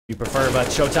you prefer, but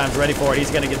Showtime's ready for it.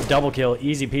 He's going to get the double kill.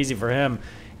 Easy peasy for him.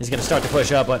 He's going to start to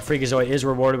push up, but freakazoid is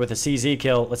rewarded with a CZ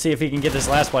kill. Let's see if he can get this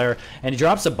last player. And he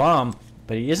drops a bomb,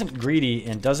 but he isn't greedy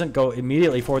and doesn't go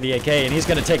immediately for the AK. And he's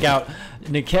going to take out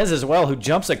Niquez as well, who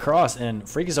jumps across, and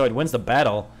freakazoid wins the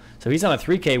battle. So he's on a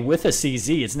 3K with a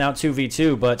CZ. It's now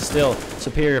 2v2, but still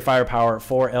superior firepower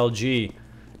for LG.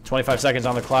 25 seconds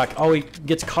on the clock. Oh, he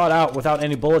gets caught out without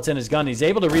any bullets in his gun. He's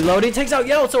able to reload. He takes out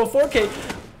Yellow, so a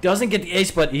 4K. Doesn't get the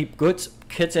ace, but he gets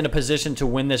Kits in a position to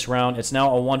win this round. It's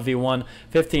now a 1v1.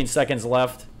 15 seconds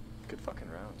left. Good fucking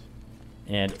round.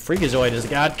 And freakazoid is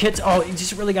got Kits. Oh, he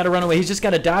just really got to run away. He's just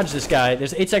got to dodge this guy.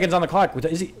 There's 8 seconds on the clock.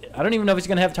 I don't even know if he's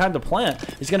going to have time to plant.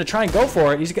 He's going to try and go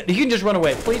for it. He can just run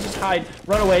away. Please just hide.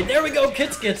 Run away. There we go.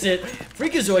 Kits gets it.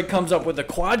 Freakazoid comes up with a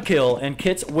quad kill, and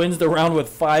Kits wins the round with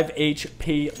 5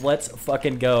 HP. Let's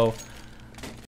fucking go.